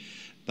passage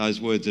those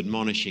words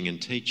admonishing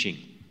and teaching.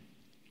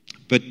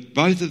 But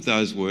both of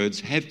those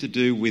words have to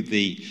do with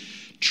the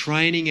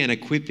training and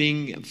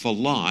equipping for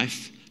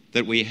life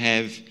that we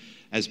have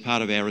as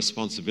part of our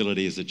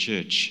responsibility as a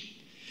church.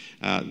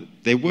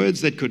 They're words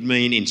that could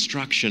mean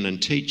instruction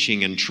and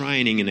teaching and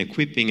training and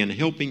equipping and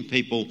helping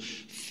people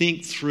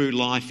think through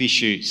life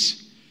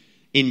issues,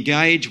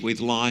 engage with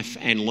life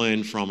and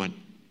learn from it.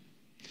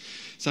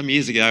 Some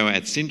years ago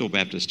at Sindel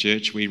Baptist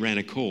Church, we ran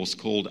a course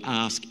called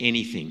Ask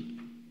Anything.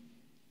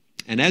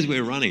 And as we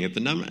were running it,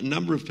 a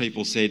number of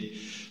people said,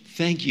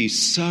 thank you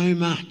so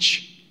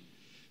much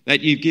that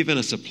you've given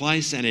us a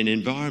place and an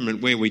environment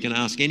where we can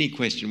ask any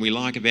question we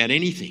like about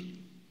anything.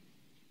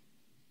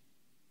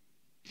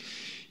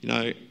 You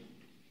know,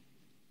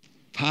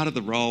 part of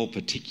the role,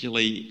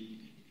 particularly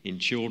in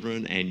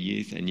children and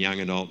youth and young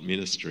adult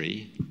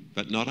ministry,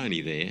 but not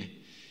only there,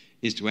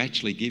 is to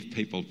actually give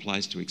people a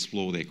place to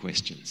explore their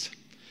questions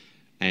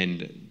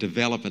and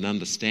develop an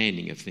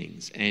understanding of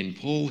things. And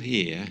Paul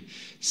here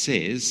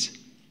says,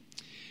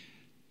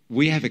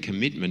 we have a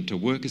commitment to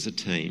work as a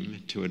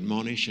team to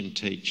admonish and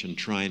teach and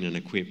train and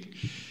equip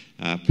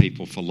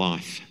people for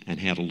life and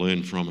how to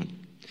learn from it.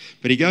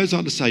 But he goes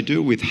on to say, do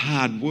it with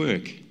hard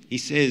work. He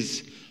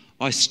says,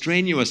 I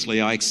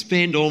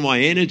expend all my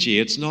energy.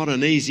 It's not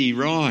an easy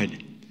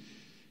ride.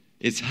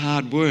 It's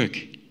hard work.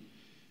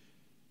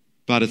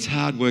 But it's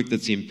hard work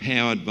that's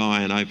empowered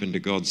by and open to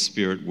God's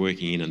Spirit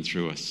working in and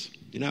through us.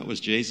 You know, it was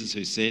Jesus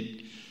who said,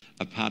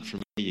 apart from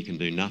me, you can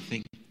do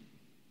nothing.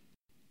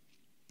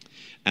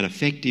 An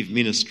effective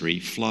ministry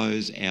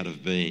flows out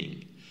of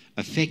being.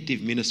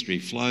 Effective ministry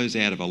flows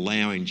out of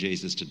allowing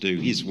Jesus to do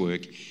his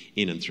work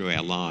in and through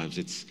our lives.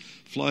 It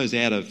flows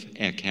out of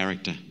our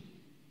character.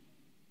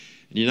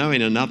 And you know,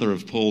 in another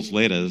of Paul's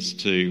letters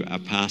to a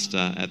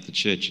pastor at the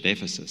church at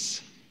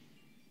Ephesus,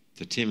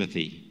 to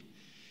Timothy,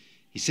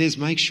 he says,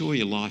 make sure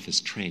your life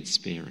is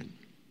transparent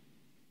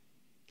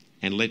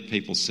and let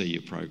people see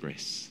your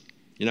progress.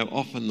 You know,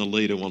 often the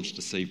leader wants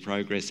to see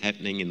progress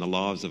happening in the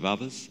lives of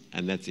others,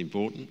 and that's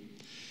important.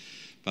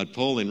 But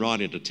Paul, in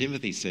writing to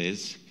Timothy,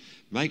 says,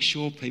 make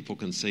sure people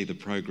can see the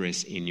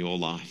progress in your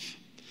life.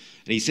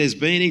 And he says,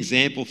 be an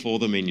example for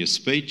them in your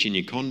speech, in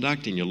your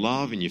conduct, in your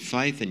love, in your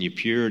faith, and your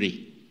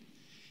purity.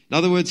 In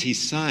other words,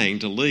 he's saying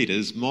to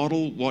leaders,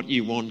 model what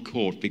you want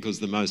caught, because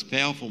the most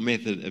powerful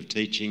method of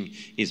teaching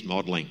is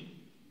modelling.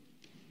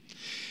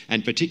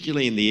 And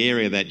particularly in the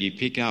area that you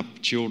pick up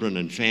children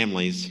and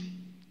families,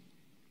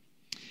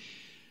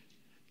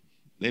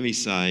 let me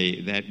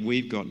say that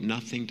we've got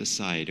nothing to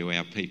say to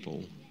our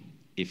people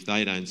if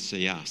they don't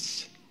see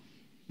us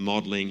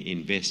modelling,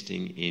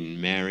 investing in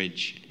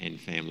marriage and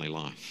family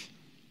life.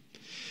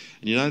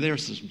 And you know, there are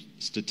some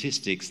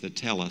statistics that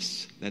tell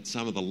us that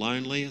some of the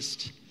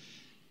loneliest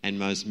and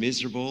most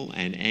miserable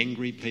and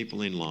angry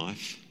people in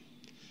life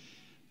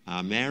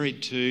are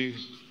married to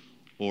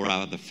or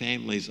are the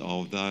families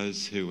of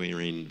those who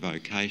are in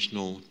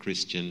vocational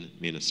Christian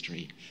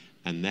ministry.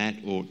 And that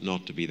ought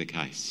not to be the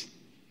case.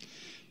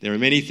 There are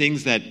many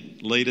things that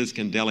leaders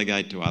can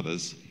delegate to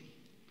others,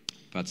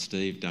 but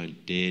Steve,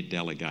 don't dare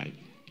delegate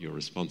your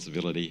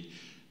responsibility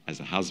as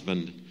a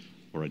husband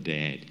or a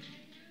dad.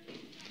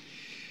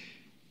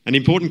 An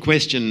important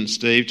question,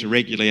 Steve, to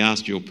regularly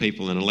ask your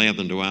people and allow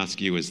them to ask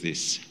you is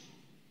this: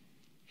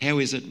 how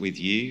is it with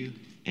you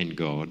and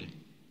God?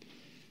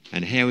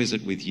 And how is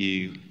it with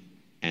you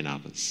and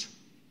others?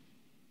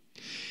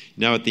 You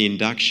know, at the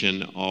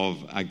induction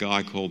of a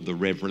guy called the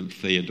Reverend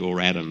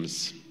Theodore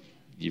Adams,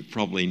 you've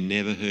probably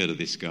never heard of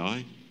this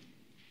guy,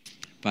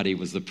 but he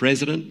was the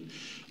president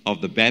of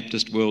the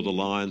Baptist World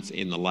Alliance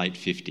in the late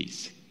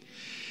 50s.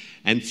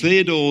 And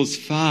Theodore's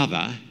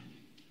father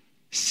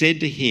said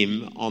to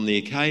him on the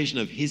occasion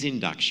of his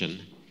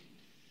induction,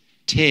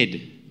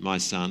 "Ted, my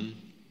son,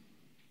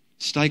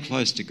 stay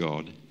close to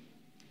God.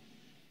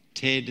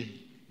 Ted,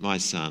 my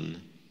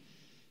son,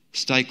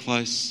 stay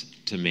close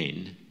to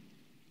men."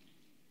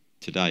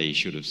 Today he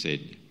should have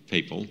said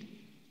people.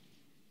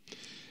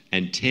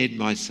 "And Ted,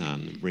 my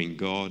son, bring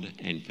God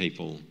and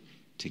people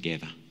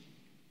together."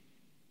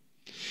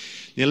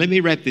 Now let me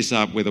wrap this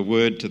up with a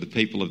word to the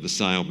people of the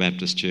Sale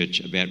Baptist Church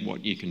about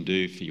what you can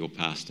do for your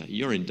pastor.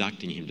 You're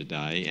inducting him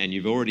today, and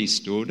you've already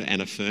stood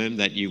and affirmed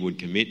that you would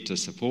commit to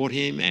support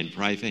him and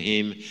pray for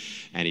him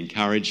and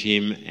encourage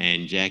him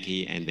and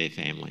Jackie and their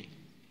family.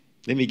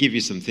 Let me give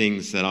you some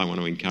things that I want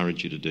to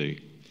encourage you to do.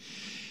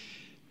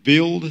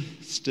 Build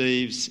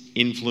Steve's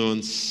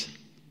influence,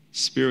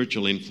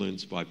 spiritual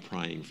influence, by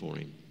praying for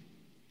him.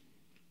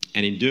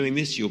 And in doing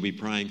this, you'll be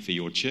praying for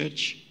your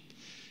church,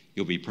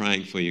 you'll be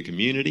praying for your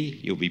community,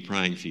 you'll be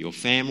praying for your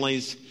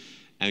families,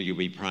 and you'll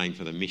be praying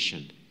for the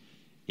mission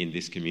in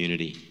this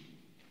community.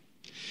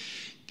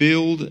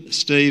 Build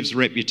Steve's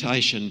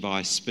reputation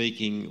by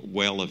speaking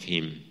well of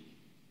him.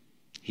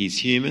 He's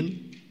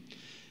human,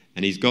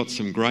 and he's got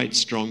some great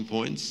strong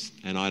points,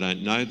 and I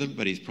don't know them,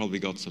 but he's probably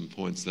got some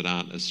points that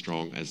aren't as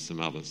strong as some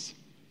others.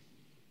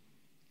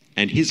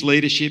 And his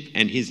leadership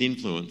and his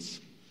influence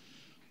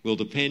will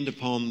depend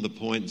upon the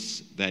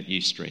points that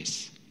you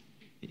stress.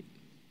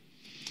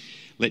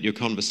 Let your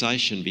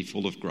conversation be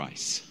full of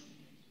grace.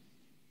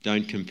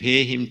 Don't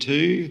compare him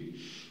to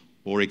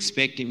or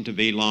expect him to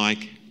be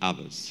like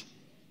others.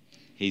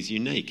 He's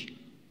unique.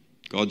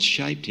 God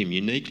shaped him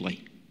uniquely.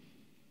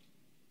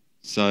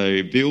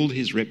 So build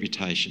his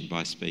reputation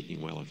by speaking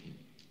well of him.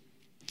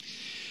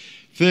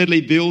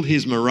 Thirdly, build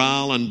his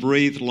morale and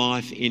breathe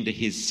life into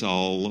his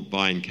soul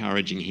by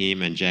encouraging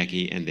him and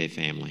Jackie and their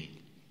family.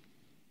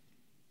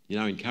 You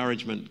know,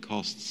 encouragement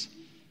costs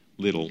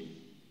little,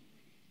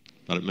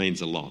 but it means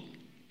a lot.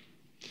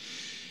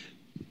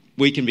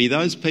 We can be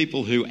those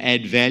people who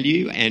add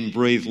value and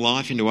breathe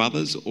life into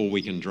others, or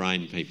we can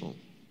drain people.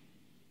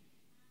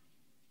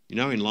 You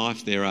know, in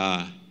life there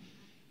are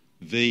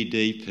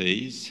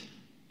VDPs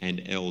and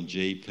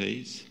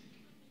LGPs.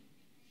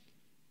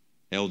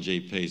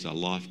 LGPs are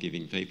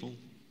life-giving people,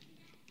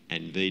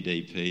 and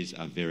VDPs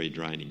are very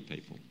draining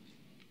people.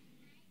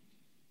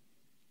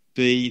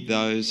 Be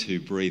those who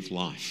breathe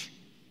life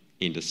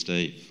into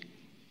Steve.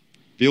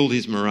 Build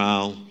his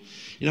morale.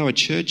 You know, a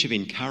church of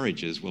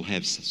encouragers will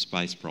have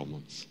space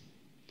problems.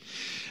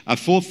 A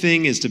fourth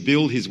thing is to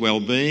build his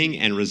well-being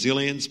and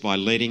resilience by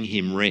letting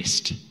him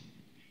rest.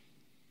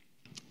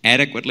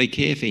 Adequately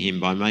care for him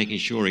by making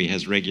sure he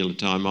has regular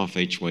time off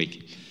each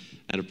week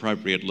and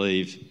appropriate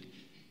leave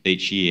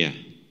each year.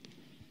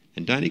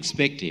 And don't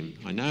expect him,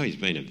 I know he's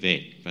been a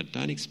vet, but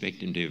don't expect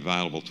him to be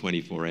available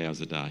 24 hours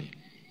a day.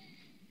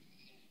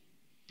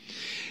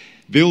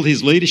 Build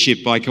his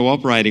leadership by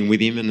cooperating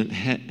with him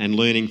and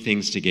learning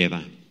things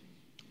together.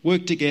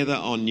 Work together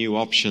on new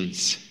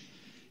options.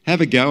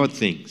 Have a go at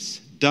things.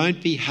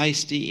 Don't be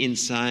hasty in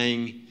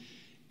saying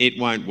it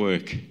won't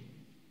work.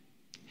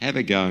 Have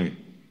a go.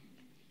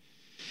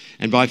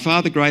 And by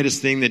far the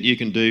greatest thing that you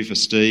can do for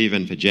Steve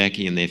and for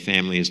Jackie and their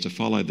family is to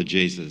follow the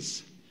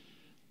Jesus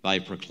they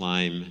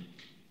proclaim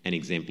and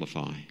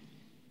exemplify.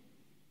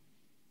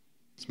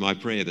 It's my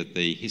prayer that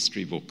the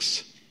history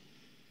books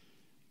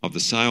of the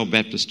Sale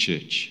Baptist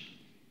Church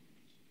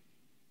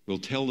will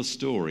tell the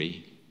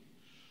story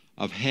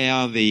of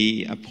how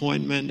the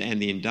appointment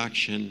and the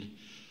induction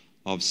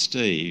of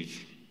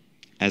Steve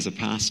as a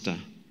pastor,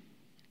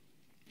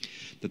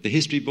 that the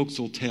history books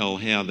will tell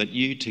how that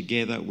you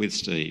together with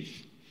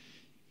Steve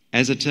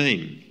as a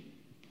team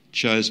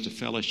chose to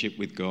fellowship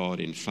with God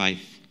in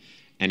faith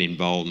and in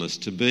boldness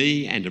to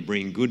be and to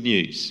bring good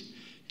news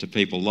to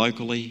people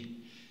locally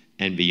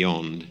and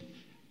beyond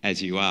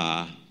as you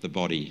are the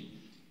body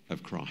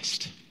of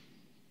Christ.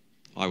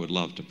 I would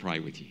love to pray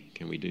with you.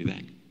 Can we do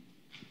that?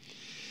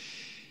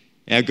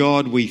 Our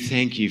God, we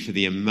thank you for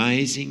the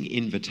amazing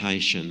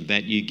invitation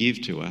that you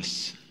give to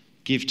us,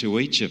 give to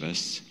each of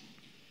us,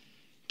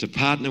 to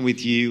partner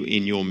with you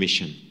in your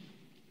mission.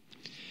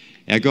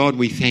 Our God,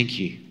 we thank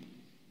you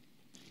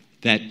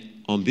that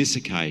on this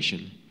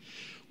occasion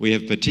we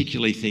are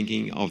particularly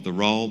thinking of the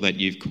role that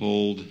you've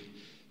called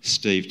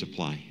Steve to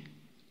play.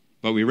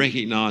 But we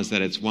recognise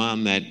that it's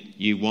one that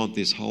you want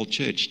this whole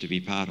church to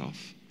be part of.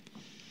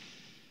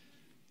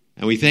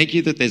 And we thank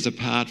you that there's a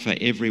part for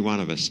every one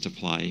of us to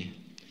play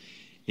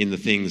in the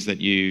things that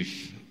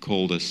you've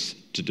called us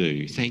to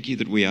do. Thank you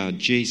that we are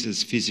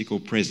Jesus' physical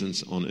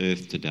presence on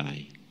earth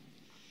today.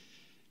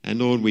 And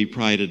Lord, we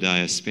pray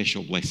today a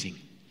special blessing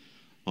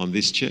on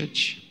this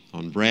church,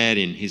 on Brad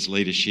in his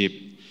leadership,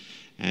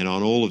 and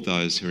on all of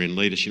those who are in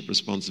leadership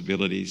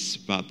responsibilities,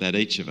 but that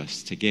each of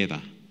us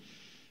together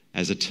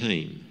as a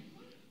team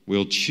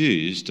will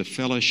choose to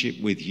fellowship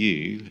with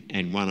you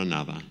and one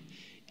another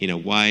in a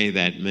way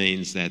that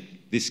means that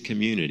this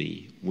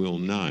community will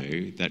know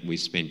that we've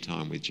spent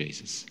time with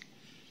Jesus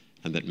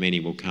and that many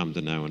will come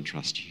to know and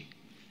trust you.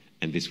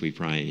 And this we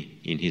pray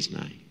in his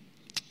name.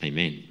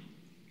 Amen.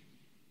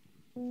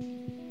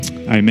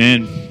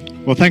 Amen.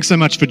 Well, thanks so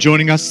much for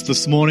joining us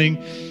this morning.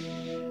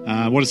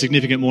 What a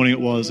significant morning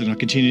it was, and I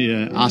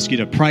continue to ask you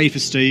to pray for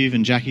Steve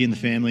and Jackie and the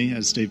family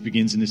as Steve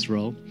begins in this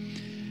role.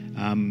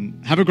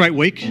 Have a great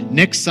week.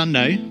 Next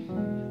Sunday,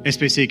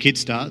 SBC Kids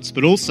starts,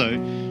 but also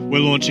we're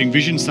launching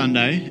Vision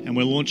Sunday and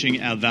we're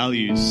launching our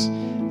Values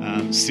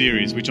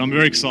series, which I'm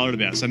very excited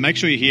about. So make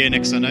sure you're here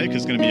next Sunday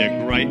because it's going to be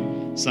a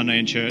great Sunday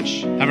in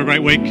church. Have a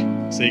great week.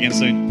 See you again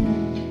soon.